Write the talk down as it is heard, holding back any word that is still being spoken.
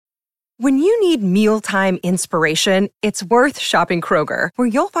When you need mealtime inspiration, it's worth shopping Kroger, where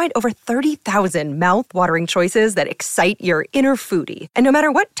you'll find over 30,000 mouth-watering choices that excite your inner foodie. And no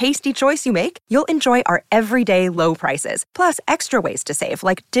matter what tasty choice you make, you'll enjoy our everyday low prices, plus extra ways to save,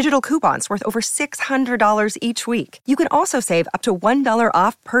 like digital coupons worth over $600 each week. You can also save up to $1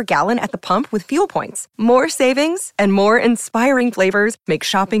 off per gallon at the pump with fuel points. More savings and more inspiring flavors make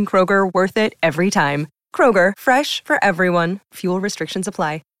shopping Kroger worth it every time. Kroger, fresh for everyone. Fuel restrictions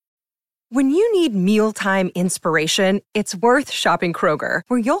apply. When you need mealtime inspiration, it's worth shopping Kroger,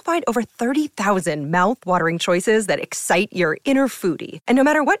 where you'll find over 30,000 mouth-watering choices that excite your inner foodie. And no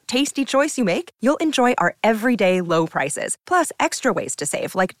matter what tasty choice you make, you'll enjoy our everyday low prices, plus extra ways to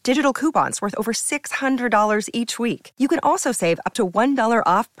save, like digital coupons worth over $600 each week. You can also save up to $1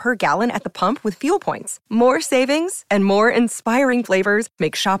 off per gallon at the pump with fuel points. More savings and more inspiring flavors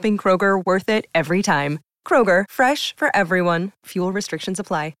make shopping Kroger worth it every time. Kroger, fresh for everyone. Fuel restrictions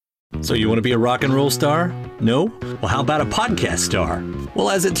apply. So you want to be a rock and roll star? No? Well, how about a podcast star? Well,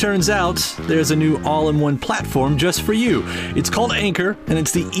 as it turns out, there's a new all-in-one platform just for you. It's called Anchor, and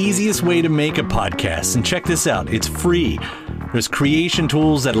it's the easiest way to make a podcast. And check this out, it's free. There's creation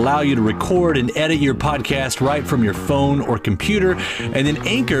tools that allow you to record and edit your podcast right from your phone or computer, and then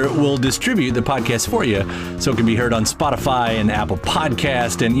Anchor will distribute the podcast for you, so it can be heard on Spotify and Apple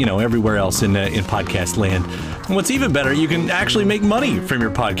Podcast and, everywhere else in podcast land. And what's even better, you can actually make money from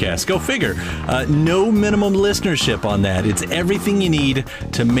your podcast. Go figure. No minimum listenership on that. It's everything you need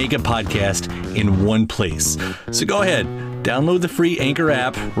to make a podcast in one place. So go ahead. Download the free Anchor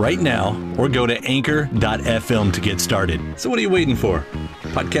app right now or go to anchor.fm to get started. So what are you waiting for?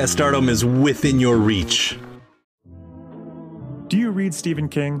 Podcast stardom is within your reach. Do you read Stephen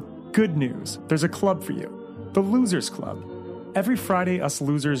King? Good news. There's a club for you. The Losers Club. Every Friday, us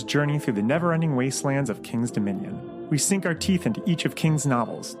losers journey through the never-ending wastelands of King's Dominion. We sink our teeth into each of King's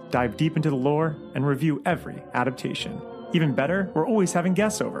novels, dive deep into the lore, and review every adaptation. Even better, we're always having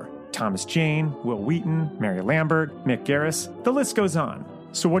guests over. Thomas Jane, Will Wheaton, Mary Lambert, Mick Garris, the list goes on.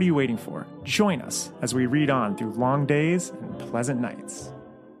 So what are you waiting for? Join us as we read on through long days and pleasant nights.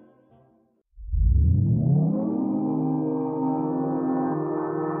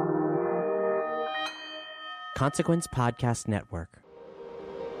 Consequence Podcast Network.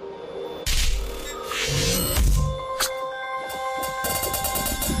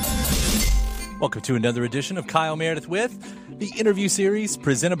 Welcome to another edition of Kyle Meredith with the interview series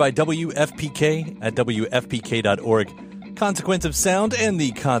presented by WFPK at WFPK.org. Consequence of Sound and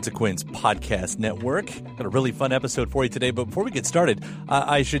the Consequence Podcast Network. Got a really fun episode for you today, but before we get started,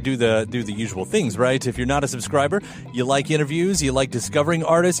 I should do the usual things, right? If you're not a subscriber, you like interviews, you like discovering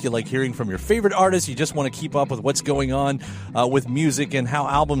artists, you like hearing from your favorite artists, you just want to keep up with what's going on with music and how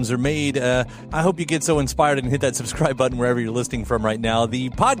albums are made. I hope you get so inspired and hit that subscribe button wherever you're listening from right now. The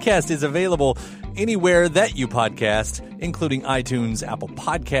podcast is available anywhere that you podcast, including iTunes, Apple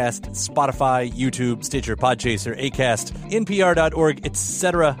Podcast, Spotify, YouTube, Stitcher, Podchaser, Acast, NPR.org,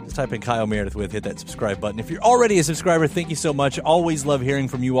 etc. Just type in Kyle Meredith with, hit that subscribe button. If you're already a subscriber, thank you so much. Always love hearing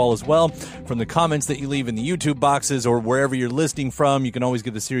from you all as well. From the comments that you leave in the YouTube boxes or wherever you're listening from, you can always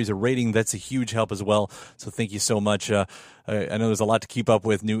give the series a rating. That's a huge help as well. So thank you so much. I know there's a lot to keep up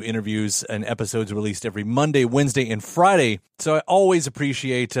with, new interviews and episodes released every Monday, Wednesday, and Friday. So I always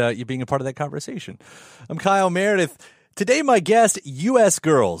appreciate you being a part of that conversation. I'm Kyle Meredith. Today, my guest, U.S.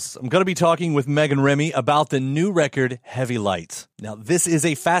 Girls. I'm going to be talking with Megan Remy about the new record, Heavy Light. Now, this is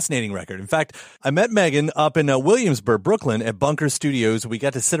a fascinating record. In fact, I met Megan up in Williamsburg, Brooklyn at Bunker Studios. We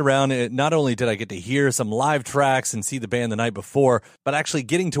got to sit around, and not only did I get to hear some live tracks and see the band the night before, but actually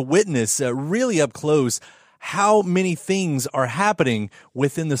getting to witness really up close how many things are happening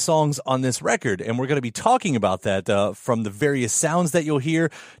within the songs on this record. And we're going to be talking about that from the various sounds that you'll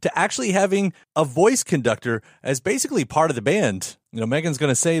hear to actually having a voice conductor as basically part of the band. Megan's going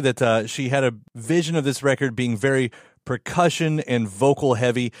to say that she had a vision of this record being very percussion and vocal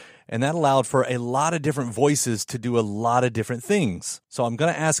heavy, and that allowed for a lot of different voices to do a lot of different things. So I'm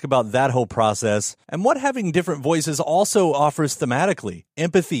going to ask about that whole process and what having different voices also offers thematically.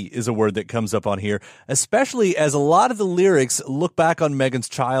 Empathy is a word that comes up on here, especially as a lot of the lyrics look back on Megan's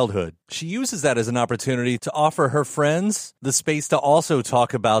childhood. She uses that as an opportunity to offer her friends the space to also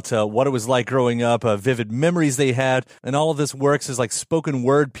talk about what it was like growing up, vivid memories they had, and all of this works as like spoken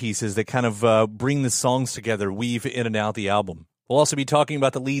word pieces that kind of bring the songs together, weave in and out the album. We'll also be talking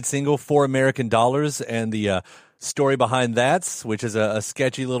about the lead single, $4 American Dollars, and the story behind that, which is a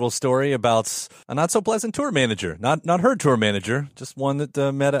sketchy little story about a not-so-pleasant tour manager. Not her tour manager, just one that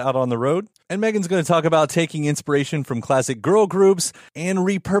met out on the road. And Megan's going to talk about taking inspiration from classic girl groups and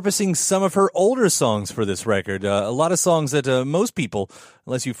repurposing some of her older songs for this record. A lot of songs that most people,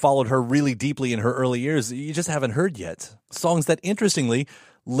 unless you followed her really deeply in her early years, you just haven't heard yet. Songs that, interestingly,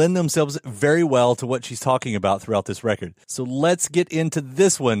 lend themselves very well to what she's talking about throughout this record. So let's get into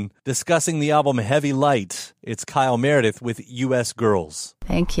this one, discussing the album Heavy Light. It's Kyle Meredith with U.S. Girls.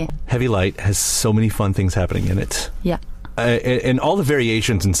 Thank you. Heavy Light has so many fun things happening in it. Yeah. And all the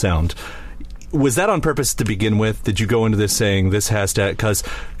variations in sound. Was that on purpose to begin with? Did you go into this saying this has to, because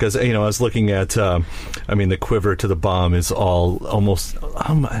I was looking at, the quiver to the bomb is all almost,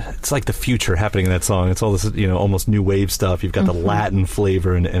 it's like the future happening in that song. It's all this, almost new wave stuff. You've got the Latin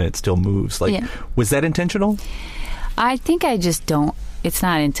flavor and it still moves. Was that intentional? I think I just don't, it's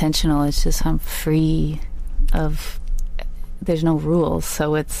not intentional. It's just I'm free of, there's no rules.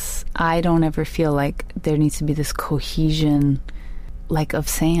 So I don't ever feel like there needs to be this cohesion of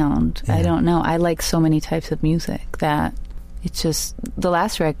sound. Yeah. I don't know. I like so many types of music that it's just, the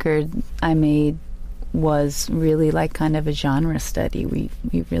last record I made was really like kind of a genre study. We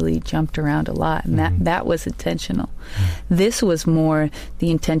really jumped around a lot, and that was intentional. This was more, the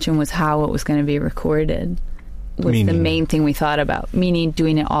intention was how it was going to be recorded was the main thing we thought about, meaning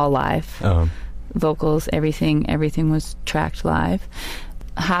doing it all live. Vocals, everything was tracked live.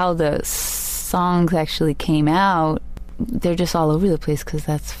 How the songs actually came out, they're just all over the place because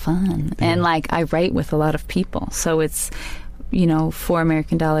that's fun. Yeah. And I write with a lot of people, so it's $4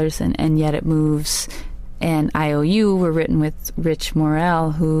 American Dollars and Yet It Moves and IOU were written with Rich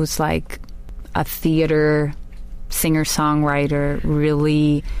Morel, who's like a theater singer-songwriter,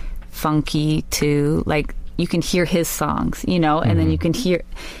 really funky too. You can hear his songs, and then you can hear,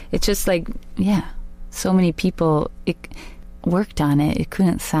 it's just so many people worked on it. It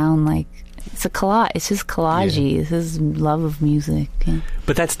couldn't sound like, it's a collage. It's just collagey. Yeah. This is love of music. Yeah.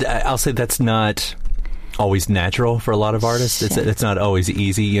 But I'll say that's not always natural for a lot of artists. It's not always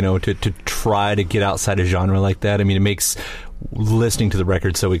easy, to try to get outside a genre like that. I mean, it makes listening to the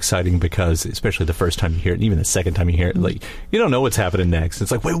record so exciting because, especially the first time you hear it, and even the second time you hear it, you don't know what's happening next.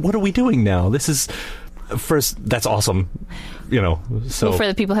 It's like, wait, what are we doing now? This is... First, that's awesome, So well, for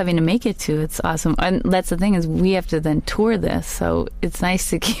the people having to make it to, it's awesome, and that's the thing is we have to then tour this. So it's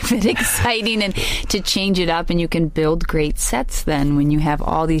nice to keep it exciting and to change it up, and you can build great sets. Then when you have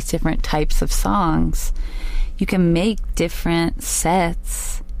all these different types of songs, you can make different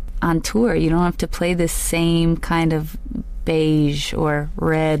sets on tour. You don't have to play the same kind of beige or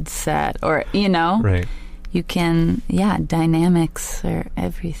red set, or right. You can, dynamics or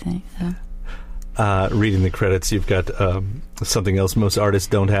everything. So. Reading the credits, you've got something else most artists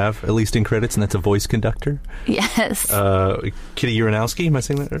don't have, at least in credits, and that's a voice conductor. Yes. Kitty Uranowski, am I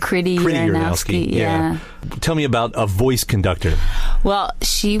saying that? Kitty Uranowski, yeah. Tell me about a voice conductor. Well,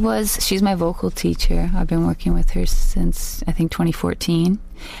 she's my vocal teacher. I've been working with her since, I think, 2014.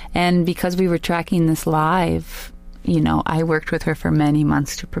 And because we were tracking this live, I worked with her for many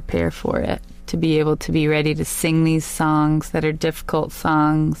months to prepare for it, to be able to be ready to sing these songs that are difficult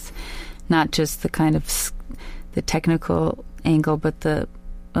songs, not just the kind of the technical angle, but the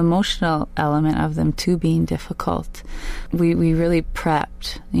emotional element of them too being difficult. We really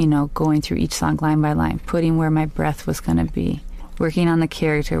prepped, going through each song line by line, putting where my breath was going to be, working on the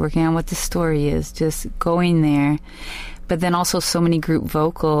character, working on what the story is, just going there. But then also so many group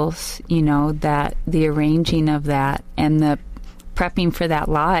vocals, that the arranging of that and the prepping for that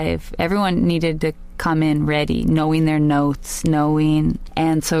live, everyone needed to come in ready, knowing their notes,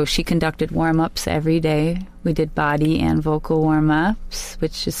 and so she conducted warm-ups every day. We did body and vocal warm-ups,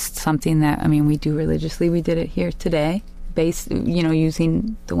 which is something that, we do religiously. We did it here today,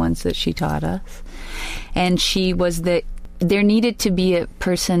 using the ones that she taught us. And she was there needed to be a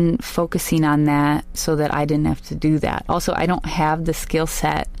person focusing on that so that I didn't have to do that. Also, I don't have the skill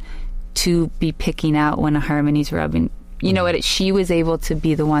set to be picking out when a harmony's rubbing. She was able to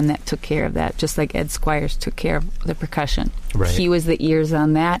be the one that took care of that, just like Ed Squires took care of the percussion. Right. He was the ears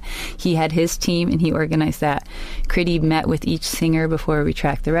on that. He had his team, and he organized that. Critty met with each singer before we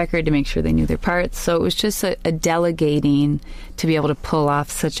tracked the record to make sure they knew their parts. So it was just a delegating to be able to pull off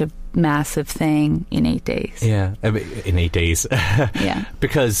such a massive thing in 8 days. Yeah, in 8 days. Yeah.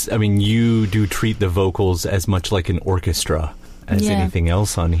 Because, you do treat the vocals as much like an orchestra as anything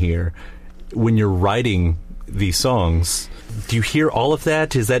else on here. When you're writing these songs, do you hear all of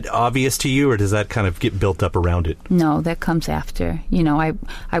that? Is that obvious to you, or does that kind of get built up around it? No, that comes after.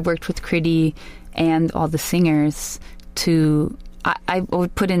 I worked with Critty and all the singers to... I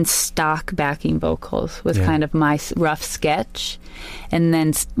would put in stock backing vocals was kind of my rough sketch, and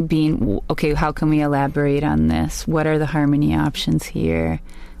then being, okay, how can we elaborate on this? What are the harmony options here?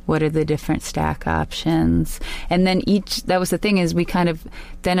 What are the different stack options? And then that was the thing, is we kind of,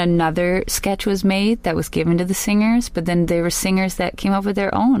 then another sketch was made that was given to the singers, but then there were singers that came up with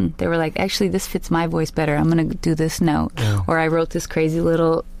their own. They were like, actually, this fits my voice better. I'm going to do this note. Yeah. Or I wrote this crazy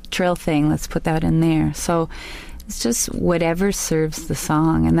little trill thing. Let's put that in there. So it's just whatever serves the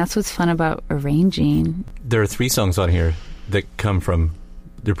song, and that's what's fun about arranging. There are 3 songs on here that come from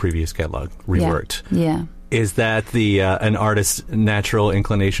their previous catalog, reworked. Yeah. Is that an artist's natural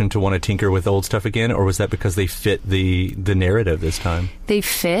inclination to want to tinker with old stuff again, or was that because they fit the narrative this time? They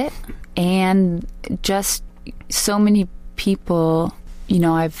fit, and just so many people, you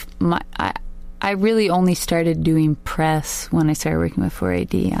know, I really only started doing press when I started working with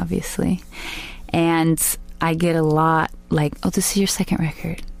 4AD, obviously, and I get a lot like, oh, this is your second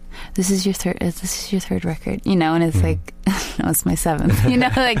record. This is your third record, you know, and it's like, no, it's my 7th, you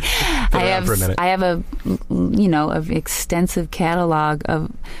know, like I have a, you know, of extensive catalog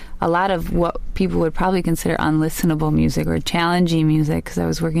of a lot of what people would probably consider unlistenable music or challenging music, because I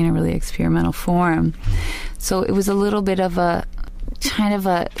was working in a really experimental form. So it was a little bit of a kind of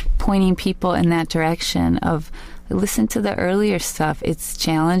a pointing people in that direction of, listen to the earlier stuff. It's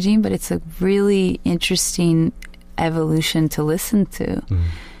challenging, but it's a really interesting evolution to listen to.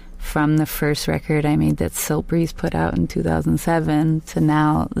 From the first record I made that Silk Breeze put out in 2007 to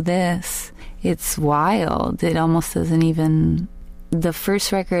now this. It's wild. It almost doesn't even... The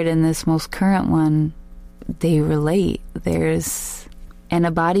first record and this most current one, they relate. There's... And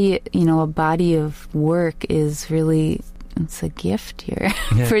a body of work is really... It's a gift you're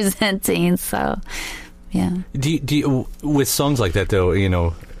presenting, so... Yeah. Do you, with songs like that, though, you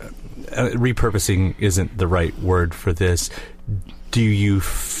know, repurposing isn't the right word for this. Do you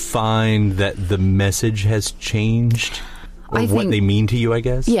find that the message has changed, or what they mean to you, I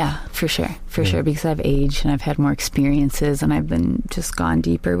guess? Yeah, for sure, because I've aged and I've had more experiences and I've been just gone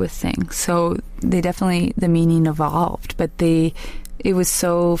deeper with things. So they definitely, the meaning evolved, but it was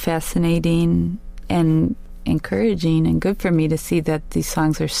so fascinating and encouraging and good for me to see that these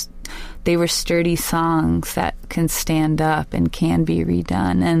songs they were sturdy songs that can stand up and can be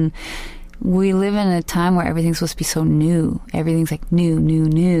redone. And we live in a time where everything's supposed to be so new. Everything's like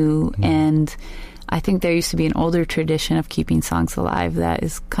new. And I think there used to be an older tradition of keeping songs alive that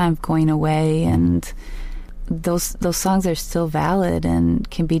is kind of going away. And those songs are still valid and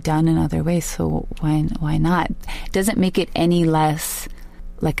can be done in other ways. So why not? It doesn't make it any less...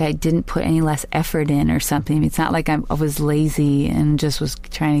 like I didn't put any less effort in or something. It's not like I was lazy and just was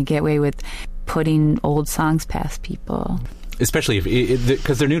trying to get away with putting old songs past people. Especially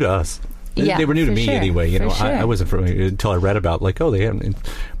because they're new to us. They were new to me anyway. You know, I wasn't familiar until I read about they haven't.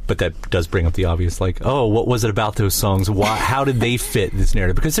 But that does bring up the obvious, like, oh, what was it about those songs? How did they fit this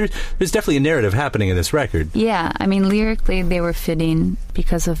narrative? Because there's definitely a narrative happening in this record. Yeah, I mean, lyrically, they were fitting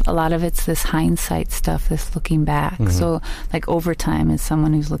because of a lot of it's this hindsight stuff, this looking back. Mm-hmm. So, like, Overtime is a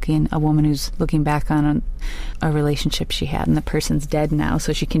woman who's looking back on a relationship she had, and the person's dead now,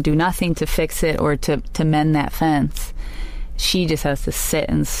 so she can do nothing to fix it or to mend that fence. She just has to sit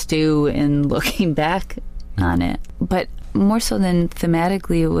and stew in looking back on it. But more so than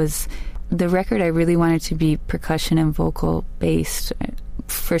thematically, it was the record I really wanted to be percussion and vocal based,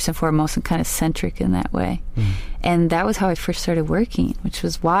 first and foremost, and kind of centric in that way. Mm. And that was how I first started working, which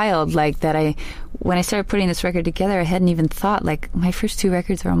was wild. Like that when I started putting this record together, I hadn't even thought, like, my first 2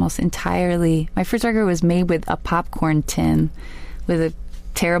 records were almost entirely, my first record was made with a popcorn tin with a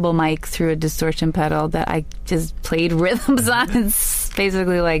terrible mic through a distortion pedal that I just played rhythms on and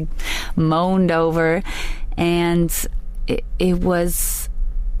basically like moaned over. And it was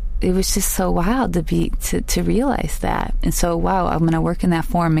just so wild to realize that. And so, wow, I'm going to work in that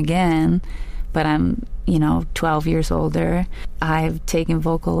form again, but I'm 12 years older. I've taken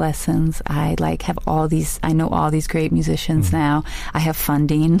vocal lessons. I know all these great musicians now. I have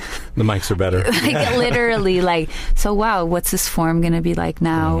funding. The mics are better. Literally, so wow, what's this form going to be like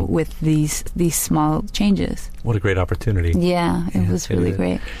now with these small changes? What a great opportunity. Yeah, it was really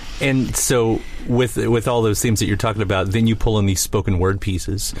great. And so with all those themes that you're talking about, then you pull in these spoken word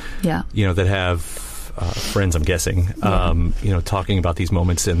pieces. Yeah. That have friends, I'm guessing, talking about these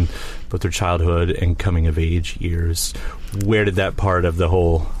moments in both their childhood and coming of age years. Where did that part of the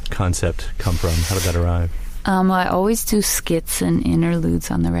whole concept come from? How did that arrive? I always do skits and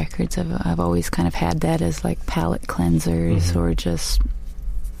interludes on the records. I've always kind of had that as like palate cleansers or just,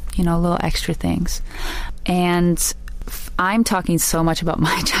 little extra things. And I'm talking so much about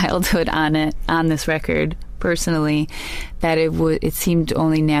my childhood on this record, personally, that it seemed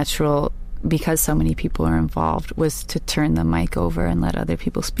only natural, because so many people are involved, was to turn the mic over and let other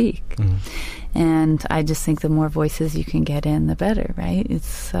people speak. And I just think the more voices you can get in, the better, right?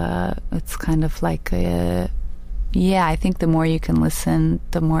 It's kind of like I think the more you can listen,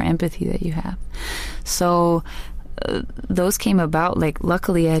 the more empathy that you have. So those came about, like,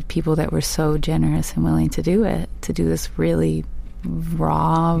 luckily I had people that were so generous and willing to do this really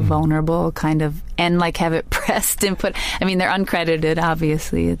raw, vulnerable kind of, and like have it pressed and put, I mean, they're uncredited,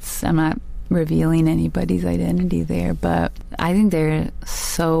 obviously. I'm not revealing anybody's identity there, but I think they're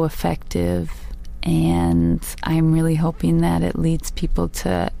so effective, and I'm really hoping that it leads people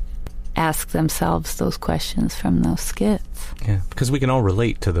to ask themselves those questions from those skits. Yeah, because we can all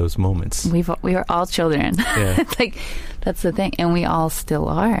relate to those moments. We are all children. Yeah. Like, that's the thing, and we all still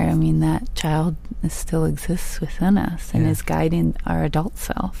are. I mean, that child still exists within us and is guiding our adult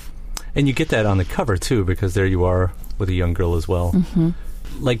self. And you get that on the cover too, because there you are with a young girl as well.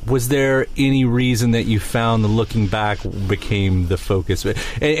 Like, was there any reason that you found the looking back became the focus?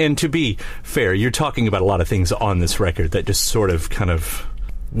 And to be fair, you're talking about a lot of things on this record that just sort of kind of,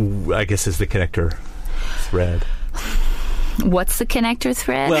 I guess, is the connector thread. What's the connector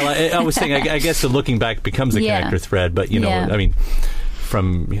thread? Well, I was saying, I guess the looking back becomes the connector thread, but, I mean,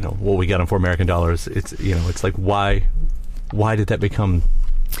 from, what we got on For American Dollars, it's, it's like, why did that become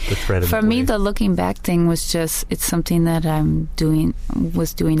the thread? For me, the looking back thing was just, it's something that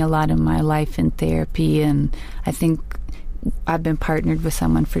was doing a lot in my life in therapy, and I think I've been partnered with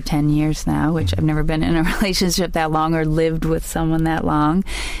someone for 10 years now, which I've never been in a relationship that long or lived with someone that long.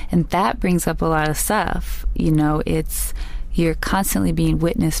 And that brings up a lot of stuff. You're constantly being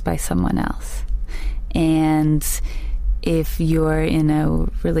witnessed by someone else. And if you're in a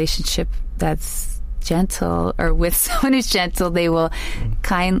relationship that's gentle, or with someone who's gentle, they will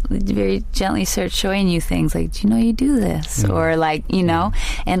very gently start showing you things like, do you know you do this? Or like,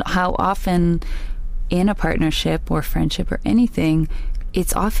 and how often in a partnership or friendship or anything,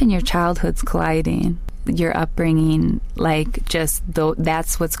 it's often your childhood's colliding, your upbringing, like, just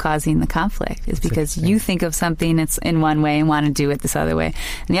that's what's causing the conflict, is because you think of something it's in one way and want to do it this other way,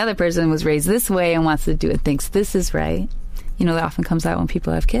 and the other person was raised this way and wants to do it, thinks this is right. That often comes out when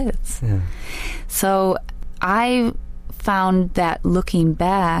people have kids. So I found that looking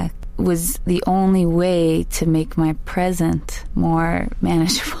back was the only way to make my present more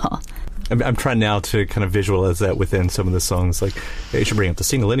manageable. I'm trying now to kind of visualize that within some of the songs. Like, you should bring up the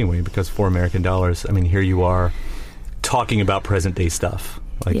single anyway, because For American Dollars, I mean, here you are talking about present day stuff.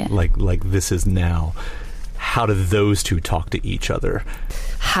 Like this is now. How do those two talk to each other?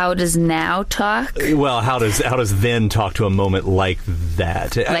 How does now talk? Well, how does then talk to a moment like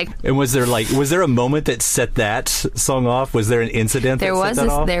that? And was there a moment that set that song off? Was there an incident that set that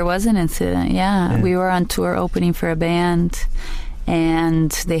off? There was an incident, yeah. We were on tour opening for a band,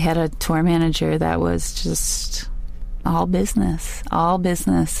 and they had a tour manager that was just all business.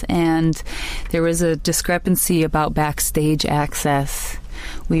 And there was a discrepancy about backstage access.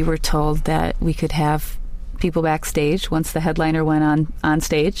 We were told that we could have people backstage once the headliner went on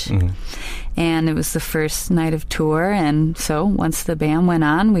stage. And it was the first night of tour, and so once the band went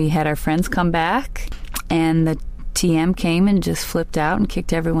on, we had our friends come back, and the TM came and just flipped out and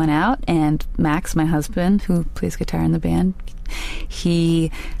kicked everyone out. And Max, my husband, who plays guitar in the band,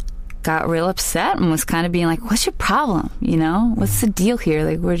 he got real upset and was kind of being like, what's your problem? What's the deal here?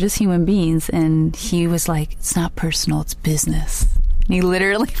 Like, we're just human beings. And he was like, it's not personal, it's business. And he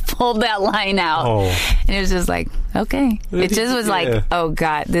literally pulled that line out. And it was just like, okay. It just was like, oh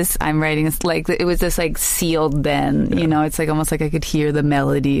God, I'm writing this, like, it was just like sealed then, it's like almost like I could hear the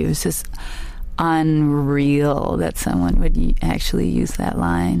melody. It was just unreal that someone would actually use that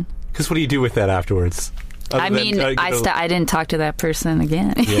line. Because what do you do with that afterwards? I didn't talk to that person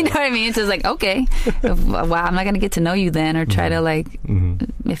again. You know what I mean? It's just like, okay, wow, I'm not going to get to know you then, or try to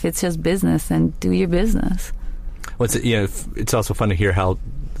if it's just business, then do your business. Well, it's also fun to hear how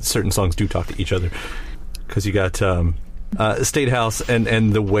certain songs do talk to each other, because you got State House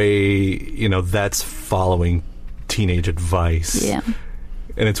and the way that's following teenage advice. Yeah.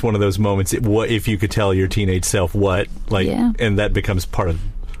 And it's one of those moments. What if you could tell your teenage self what? And that becomes part of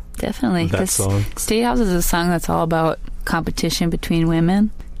definitely that song. State House is a song that's all about competition between women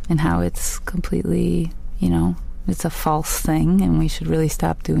and how it's completely, it's a false thing, and we should really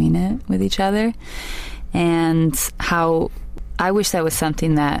stop doing it with each other. And how I wish that was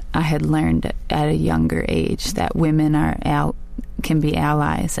something that I had learned at a younger age, that women can be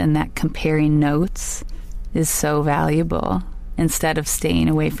allies, and that comparing notes is so valuable instead of staying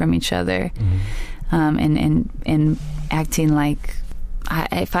away from each other. And acting like,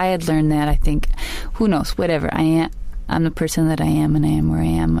 if I had learned that, I think who knows, whatever. I'm the person that I am, and I am where I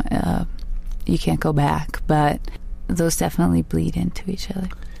am. You can't go back, but those definitely bleed into each other.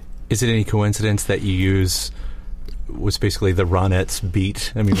 Is it any coincidence that you use was basically the Ronettes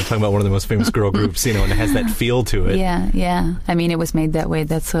beat? I mean, we're talking about one of the most famous girl groups, and it has that feel to it. Yeah. I mean, it was made that way.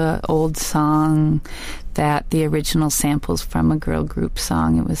 That's an old song that the original sample's from a girl group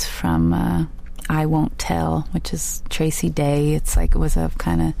song. It was from I Won't Tell, which is Tracy Day. It's like it was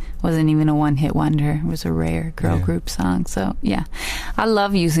wasn't even a one-hit wonder. It was a rare girl group song. So, yeah. I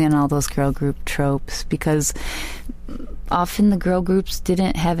love using all those girl group tropes because often the girl groups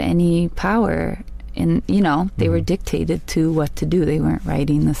didn't have any power. And, they were dictated to what to do. They weren't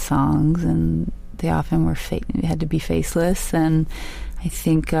writing the songs, and they often had to be faceless. And I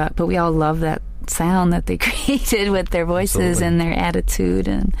think, but we all love that sound that they created with their voices and their attitude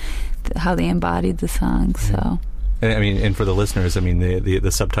and how they embodied the song. So, I mean, and for the listeners, I mean,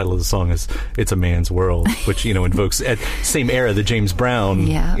 the subtitle of the song is "It's a Man's World," which invokes at same era the James Brown,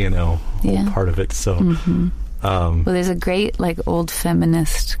 whole part of it. So. Well, there's a great old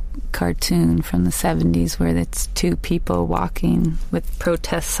feminist cartoon from the 70s where it's two people walking with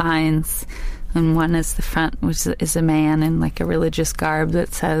protest signs, and one is the front, which is a man in a religious garb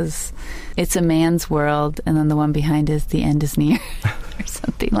that says "It's a man's world," and then the one behind is "The end is near," or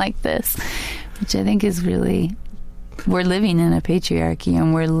something like this, which I think is really, we're living in a patriarchy,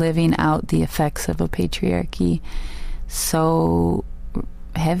 and we're living out the effects of a patriarchy so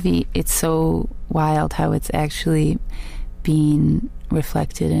heavy. It's so wild how it's actually being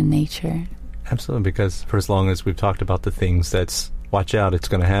reflected in nature. Absolutely, because for as long as we've talked about the things that's, watch out, it's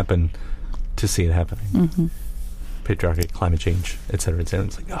going to happen, to see it happening. Patriarchy, climate change, et cetera, et cetera.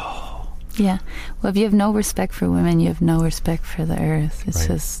 It's like, oh. Yeah. Well, if you have no respect for women, you have no respect for the earth. It's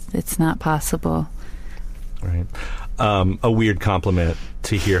just, it's not possible. Right. A weird compliment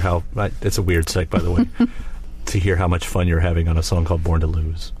to hear how, it's a weird seg, by the way, to hear how much fun you're having on a song called Born to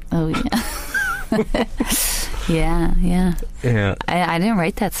Lose. Oh, yeah. Yeah. I didn't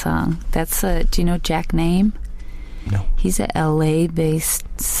write that song. That's do you know Jack Name? No. He's a LA-based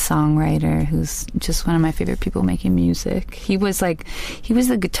songwriter who's just one of my favorite people making music. He was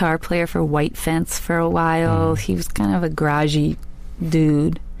the guitar player for White Fence for a while. He was kind of a garagey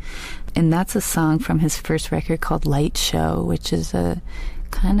dude. And that's a song from his first record called Light Show, which is a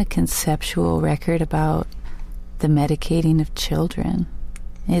kind of conceptual record about the medicating of children.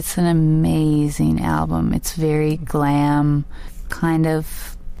 It's an amazing album. It's very glam, kind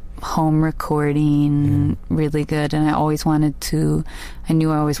of home recording, really good. And I knew I always wanted to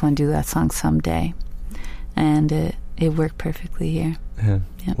do that song someday. And it worked perfectly here. Yeah.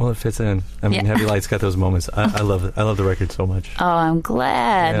 Well, it fits in. I mean, Heavy Light's got those moments. I love it. I love the record so much. Oh, I'm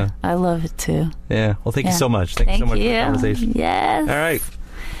glad. Yeah. I love it too. Yeah. Well, thank you so much. Thank you so much for the conversation. Yes. All right.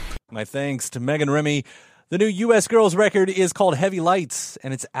 My thanks to Megan Remy. The new U.S. Girls record is called Heavy Lights,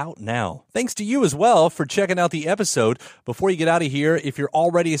 and it's out now. Thanks to you as well for checking out the episode. Before you get out of here, if you're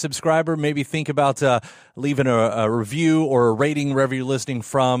already a subscriber, maybe think about leaving a review or a rating wherever you're listening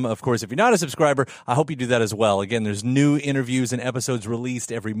from. Of course, if you're not a subscriber, I hope you do that as well. Again, there's new interviews and episodes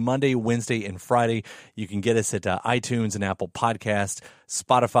released every Monday, Wednesday, and Friday. You can get us at iTunes and Apple Podcasts,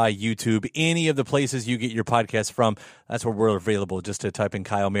 Spotify, YouTube, any of the places you get your podcasts from. That's where we're available. Just to type in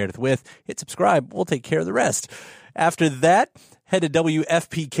Kyle Meredith with, hit subscribe. We'll take care of the rest. After that, head to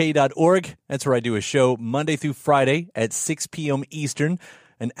WFPK.org. That's where I do a show Monday through Friday at 6 p.m. Eastern.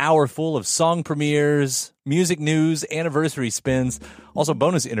 An hour full of song premieres, music news, anniversary spins, also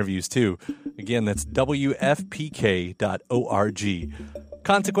bonus interviews too. Again, that's WFPK.org.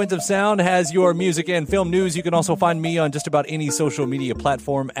 Consequence of Sound has your music and film news. You can also find me on just about any social media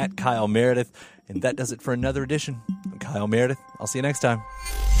platform at Kyle Meredith. And that does it for another edition. I'm Kyle Meredith. I'll see you next time.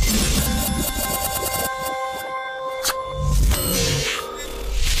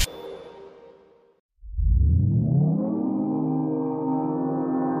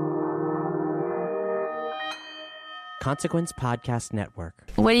 Consequence Podcast Network.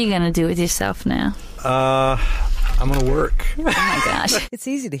 What are you going to do with yourself now? I'm going to work. Oh, my gosh. It's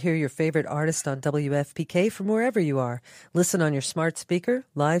easy to hear your favorite artist on WFPK from wherever you are. Listen on your smart speaker,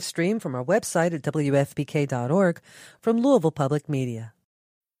 live stream from our website at WFPK.org, from Louisville Public Media.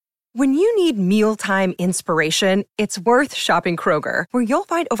 When you need mealtime inspiration, it's worth shopping Kroger, where you'll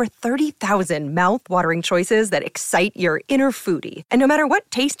find over 30,000 mouth-watering choices that excite your inner foodie. And no matter what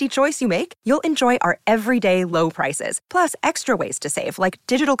tasty choice you make, you'll enjoy our everyday low prices, plus extra ways to save, like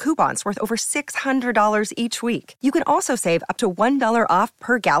digital coupons worth over $600 each week. You can also save up to $1 off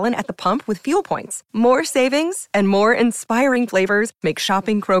per gallon at the pump with fuel points. More savings and more inspiring flavors make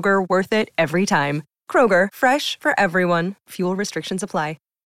shopping Kroger worth it every time. Kroger, fresh for everyone. Fuel restrictions apply.